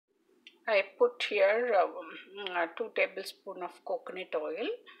I put here 2 tablespoons of coconut oil.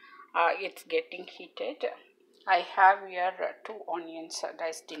 It's getting heated. I have here 2 onions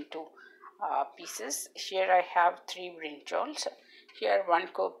diced into pieces. Here I have 3 brinjals. Here 1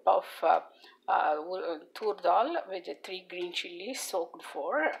 cup of Thoordhal with 3 green chilies soaked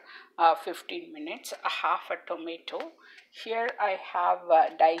for 15 minutes. Half a tomato. Here I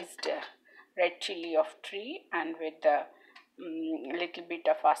have diced red chili of 3 and with little bit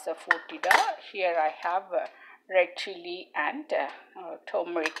of asafoetida. Here I have red chili and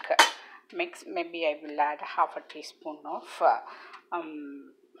turmeric mix. Maybe I will add half a teaspoon of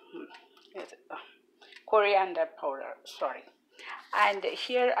coriander powder, sorry. And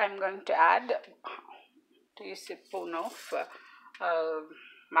here I'm going to add a teaspoon of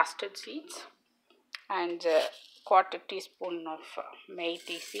mustard seeds and quarter teaspoon of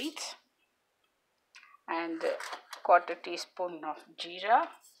methi seeds and quarter teaspoon of jeera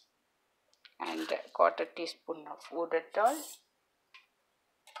and quarter teaspoon of urad dal,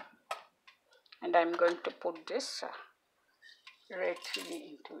 and I'm going to put this red chili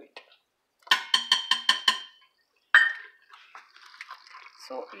into it.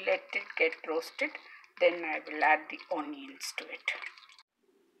 So let it get roasted, then I will add the onions to it.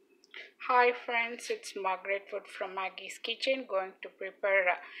 Hi friends, it's Margaret Wood from Maggie's Kitchen, going to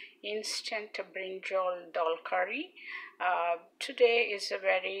prepare instant brinjal dal curry. Today is a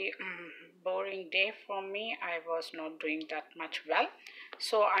very boring day for me. I was not doing that much well,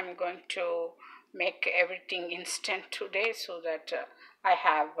 so I'm going to make everything instant today so that I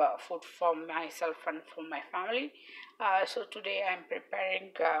have food for myself and for my family. So today I'm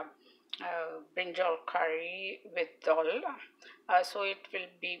preparing brinjal curry with dal. So it will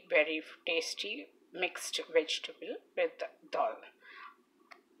be very tasty mixed vegetable with dal.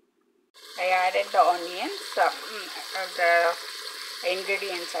 I added the onions, the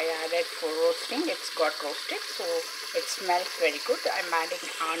ingredients I added for roasting. It's got roasted, so it smells very good. I'm adding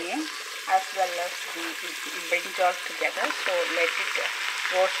onion as well as the brinjal together. So let it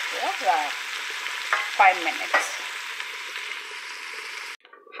roast for 5 minutes.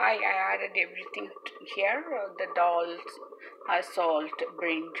 Hi, I added everything here, the dal, salt,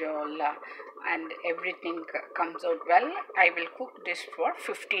 brinjal, and everything comes out well. I will cook this for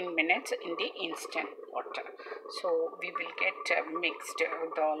 15 minutes in the instant water. So we will get mixed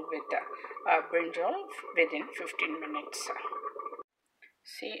dal with brinjal within 15 minutes.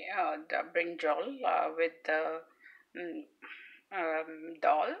 See the brinjal with the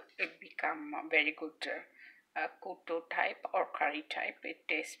dal, it become very good kutu type or curry type. It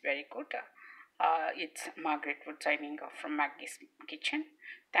tastes very good. It's Margaret Wood signing off from Maggie's Kitchen.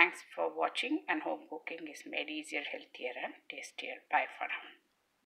 Thanks for watching, and home cooking is made easier, healthier and tastier. Bye for now.